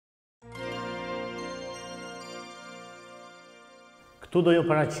Këtu do ju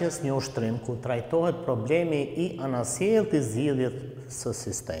paraqes një ushtrim ku trajtohet problemi I anasjellti zgjidhjes së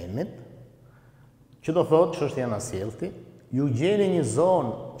sistemit, që do thotë çështja anasjellti, ju gjeni një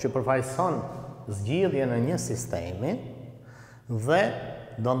zonë që përfaqëson zgjidhjen e një sistemi dhe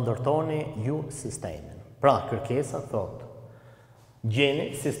do ndërtoni ju sistemin. Pra, kërkesa thotë,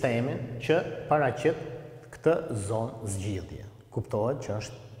 gjeni sistemin që paraqet këtë zonë zgjidhje. Kuptohet që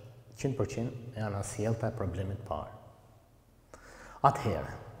është 100% e anasjellta e problemit parë.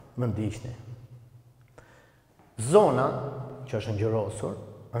 Atëherë, më ndiqni. Zona që është ngjyrosur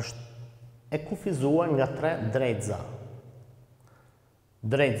është e kufizuar nga 3 drejtza.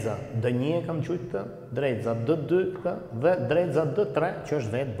 Drejtza D1 e kam quajtur këtë, drejtza D2 dhe drejtza D3 që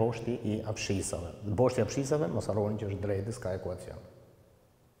është vetë boshti I abshisave. Boshti I abshisave, mos harroni që është drejtë s'ka ekuacion.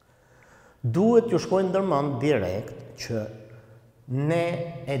 Duhet ju shkojnë ndërmend direkt që ne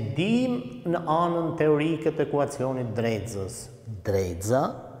e dim në anën teorike të ekuacionit drejtësës. Drejtëza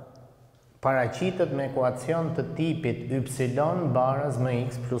paraqitet me ekuacion të tipit y baraz me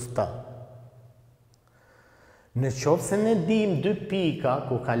x plus t. Në qoftë se ne dim 2 pika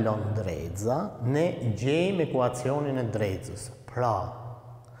ku kalon drejtëza, ne gjejmë ekuacionin e drejtësës. Pra,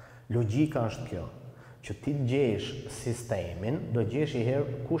 logjika është kjo, që ti gjesh sistemin, do gjesh I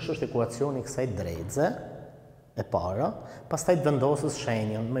herë kush është ekuacioni I kësaj drejtëse e para, pastaj të vendosësh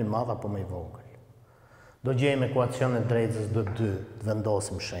shenjën më I madh apo më I vogël. Do gjejmë ekuacionin e drejtësës D2, të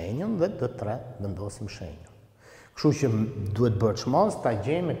vendosim shenjën dhe D3 vendosim shenjën. Kështu që duhet bërë çmos ta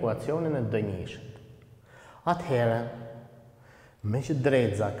gjejmë ekuacionin e D1-shit. Atëherë, me që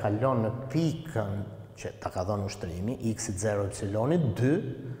drejtëza kalon në pikën që ta ka dhënë ushtrimi, x0 y 2,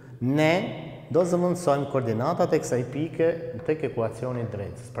 ne do zëvendësojmë koordinatat e kësaj pike tek ekuacioni I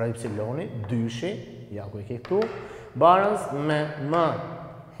drejtës. Pra y 2-shi, ja ku e ke këtu, baraz me m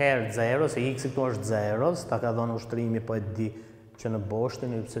herë 0, se x këtu është 0, ta ka dhënë ushtrimi, po e di që në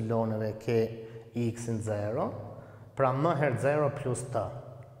boshtin e y-eve ke x-in 0, pra m herë 0 plus t,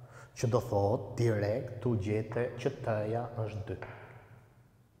 që do thotë direkt tu gjete që t-ja është 2.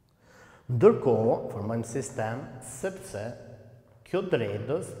 Ndërkohë, formojmë sistem sepse kjo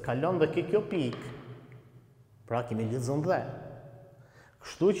drejtës kalon dhe kjo pikë, pra kemi lidhën dhe.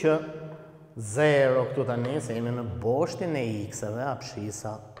 Kështu që 0 këtu tani, se jemi në boshtin e x-eve,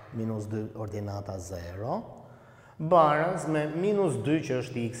 abshisa minus 2 ordinata 0, baraz me minus 2 që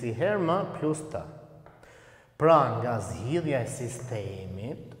është x I herë m plus t. Pra nga zgjidhja e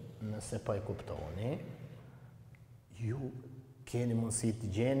sistemit, nëse po e kuptoni, ju keni mundësi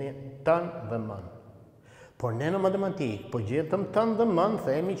të gjeni tën dhe mën. Por ne në matematikë, po gjetëm tën dhe mën,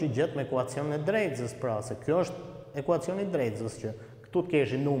 themi që gjetëm ekuacionin e drejtësës, pra se kjo është ekuacioni I drejtësës që këtu të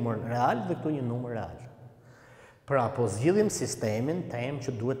kesh një numër real dhe këtu një numër real. Pra, po zgjidhim sistemin, them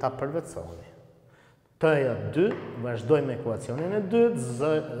që duhet ta përvetësoni. T-ja 2, vazhdojmë me ekuacionin e 2,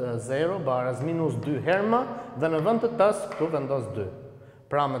 0 baraz minus 2 herë m, dhe në vend të tës këtu vendos 2.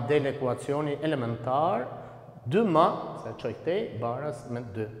 Pra më del ekuacioni elementar 2m, se çoj këtej, baraz me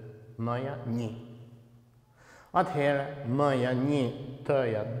 2, m-ja 1. Atëherë, m-ja 1,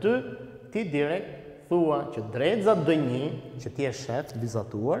 t-ja 2, ti direkt thua që drejtëza D1, që ti e shef të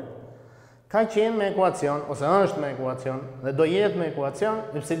vizatuar, ka qenë me ekuacion, ose është me ekuacion, dhe do jetë me ekuacion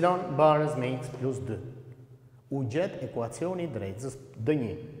y baraz me x plus 2. U gjet ekuacioni I drejtësës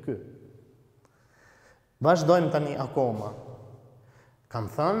D1, ky. Vazhdojmë tani akoma. Kam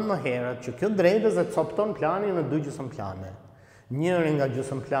thënë më herët që kjo drejtës e copton planin në 2 gjysmëplane. Njëri nga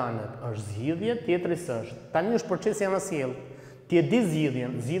gjysmëplanet është zgjidhje, tjetri s'është. Tani është procesi anasjell. Ti e di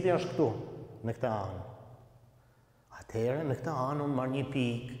zgjidhjen, zgjidhja është këtu, në këtë anë. Atëherë, në këtë anë unë marr një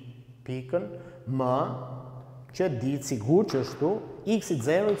pikën m, që di sigur që është tu,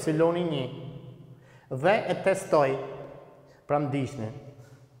 x0 y1, dhe e testoj, pra më ndiqni,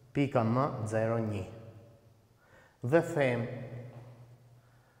 pika m 0 1. Dhe them,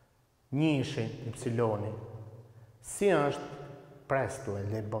 njëshi y, si është prestu e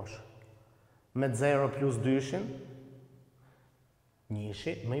le bosh, me 0 plus 2-shin,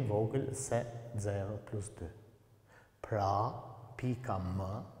 njëshi më I vogël se 0 plus 2. Pra, pika m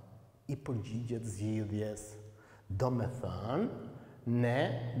I përgjigjet zgjidhjes. Do me thënë, ne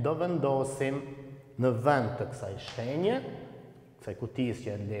do vendosim në vend të kësaj shenje, kësaj kutis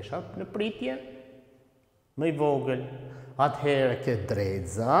që e leshat në pritje, më I vogël. Atëherë ke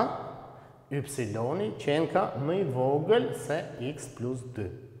drejtëza, y qenë ka më I vogël se x plus 2.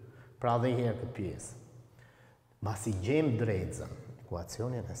 Pra dhe I herë këtë pjesë. Masi gjem drejtëzën,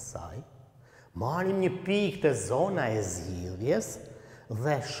 ekuacionin e saj, marrim një pikë të zona e zgjidhjes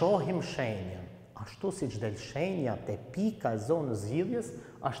dhe shohim shenjën. Ashtu si që del shenja të pika e zonës zgjidhjes,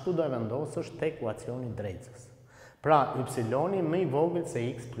 ashtu do e vendosësh të ekuacioni drejtësës. Pra, y më i vogël se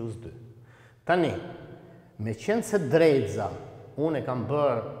x plus 2. Tani, me qenë se drejtëza, unë e kam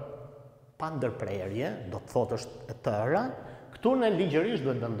bërë pa ndërprerje, do të thotë është e tëra, këtu në ligjërisht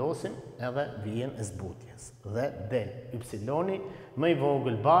duhet vendosim edhe vijen e zbutjes. Dhe del y më i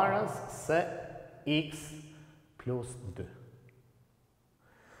vogël baraz se x plus 2.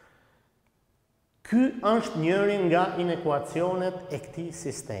 Ky është njëri nga inekuacionet e këtij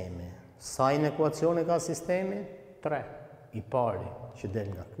sistemi. Sa inekuacione ka sistemi? 3. I pari që del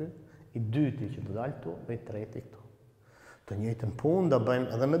nga ky, i dyti që do dalë këtu dhe i treti këtu. Të njëjtën punë do bëjmë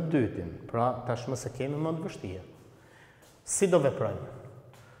edhe me dytin, pra tashmë se kemi më të vështirë. Si do veprojmë?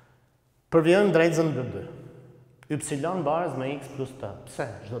 Përvijojmë drejtëzën dhe 2. Y baraz me x plus t. Pse?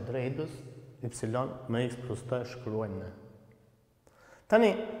 Çdo drejtës y me x plus t shkruajmë ne.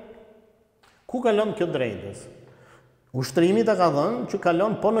 Tani, ku kalon kjo drejtës? Ushtrimi ta ka dhënë që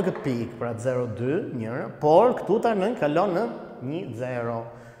kalon po në këtë pikë, pra 0, 2, njëra, por këtu tani kalon në 1, 0.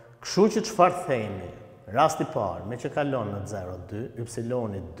 Kështu që çfarë themi? Rasti parë, me që kalon në 0, 2,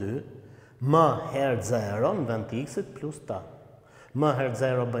 y 2, më herë 0 në vend të x-it plus t. Më herë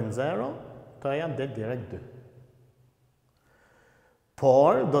 0 bën 0, t-ja del direkt 2.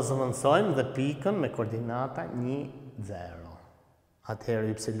 Por, do zëvendësojmë dhe pikën me koordinata 1, 0.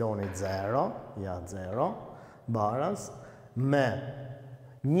 Atëherë y 0, ja 0, baraz, me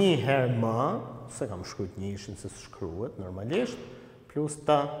 1 herë më, se kam shkruajt 1-shin se shkruhet normalisht, plus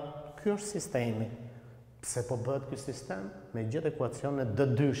t. Ky është sistemi. Pse po bëhet ky sistem? Me gjithë ekuacionet dë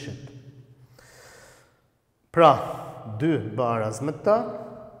dyshit. Pra, 2 baraz me t,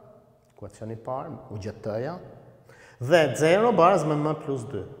 ekuacioni parë, u gjetë t-ja, dhe 0 baraz me m plus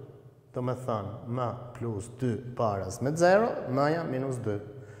 2. Do me thënë, m plus 2 baraz me 0, m-ja minus 2.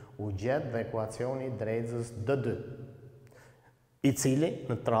 U gjetë dhe ekuacioni drejtësës d2, i cili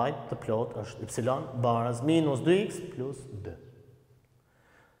në trajt të plot është y baraz minus 2x plus 2.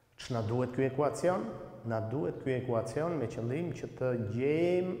 Që na duhet ky ekuacion? Na duhet ky ekuacion me qëllim që të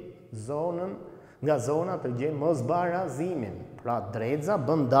gjejmë zonën, nga zona të gjejmë mos barazimin. Pra drejtëza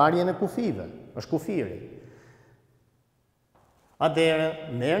bën ndarjen e kufive, është kufiri.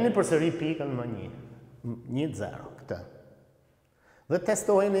 Atëherë, merrni përsëri pikën më 1, 1, 0, këtë. Dhe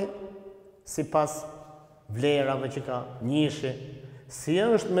testojni si pas vlerave që ka njëshi, si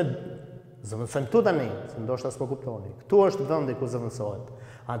është me zëvendësojmë këtu tani, se ndoshta s'po kuptoni. Këtu është vendi ku zëvendësohet.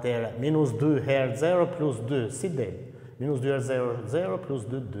 Atëherë, minus 2 herë 0 plus 2, si del? Minus 2 herë 0, 0 plus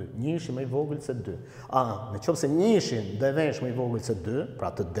 2, 2. Njëshi më i vogël se 2. Në qoftë se njëshin do e vesh më i vogël se 2,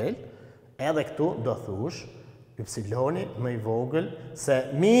 pra të del, edhe këtu do thush, y më i vogël se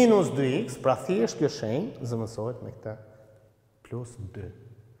minus 2x, pra thjesht kjo shenjë zëvendësohet me këtë plus 2.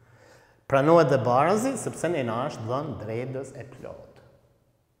 Pranohet dhe barazi, sepse në është dhënë drejtës e plot.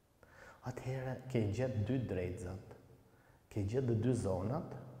 Atëherë, ke gjetë 2 drejtëzat, ke gjetë dhe 2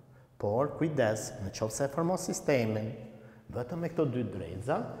 zonat, por kujdes, në qoftë se e formon sistemin, vetëm me këto 2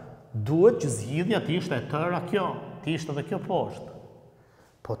 drejtëza, duhet që zgjidhja të ishte e tëra kjo, të ishte dhe kjo poshtë.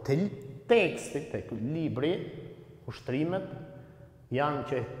 Po të teksti, të libri, ushtrimet, janë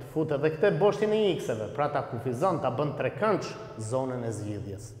që të futë edhe këte boshtin e x-eve, pra ta kufizon, ta bën trekëndsh zonën e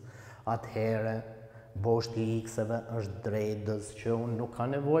zgjidhjes. Atëherë, boshti i x-eve është drejtës që unë nuk ka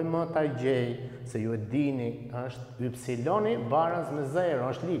nevoj më ta gjej, se ju e dini është y baraz me 0,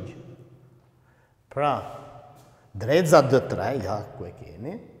 është ligj. Pra, drejtëza d3, ja ku e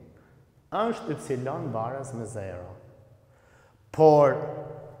keni, është y baraz me 0. Por,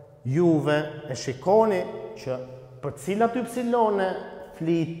 juve e shikoni që për cilat y-e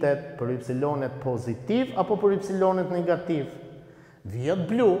flitet, për y-et pozitiv apo për y-et negativ. Vjet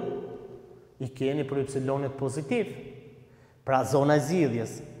blu, i keni për y-et pozitiv. Pra zona e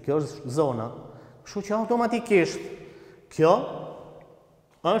zgjidhjes, kjo është zona. Kështu që automatikisht, kjo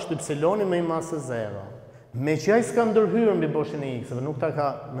është y më i madh se 0. Me që ai s'ka ndërhyrë mbi boshtin e x-eve, nuk ta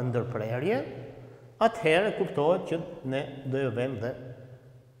ka me ndërprerje, atëherë kuptohet që ne do ju vëmë dhe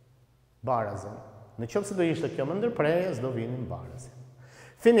barazën. Në qoftë se do ishte kjo më ndërprerje, s'do vinin barazin.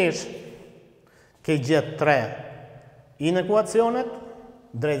 Finish, ke gjetë 3 inekuacionet,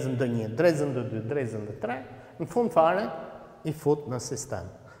 drejtëzën d1, drejtëzën d2, drejtëzën d3, në fund fare i fut në sistem.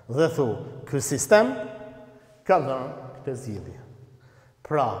 Dhe thu, ky sistem ka dhënë këtë zgjidhje.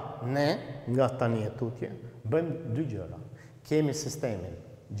 Pra, ne, nga tani e tutje, bëjmë 2 gjëra. Kemi sistemin,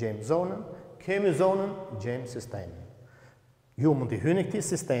 gjejmë zonën, kemi zonën, gjejmë sistemin. Ju mund t'i hyni këtij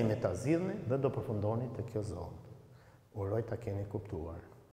sistemi ta zgjidhni dhe do përfundoni te kjo zonë. Uroj ta keni kuptuar.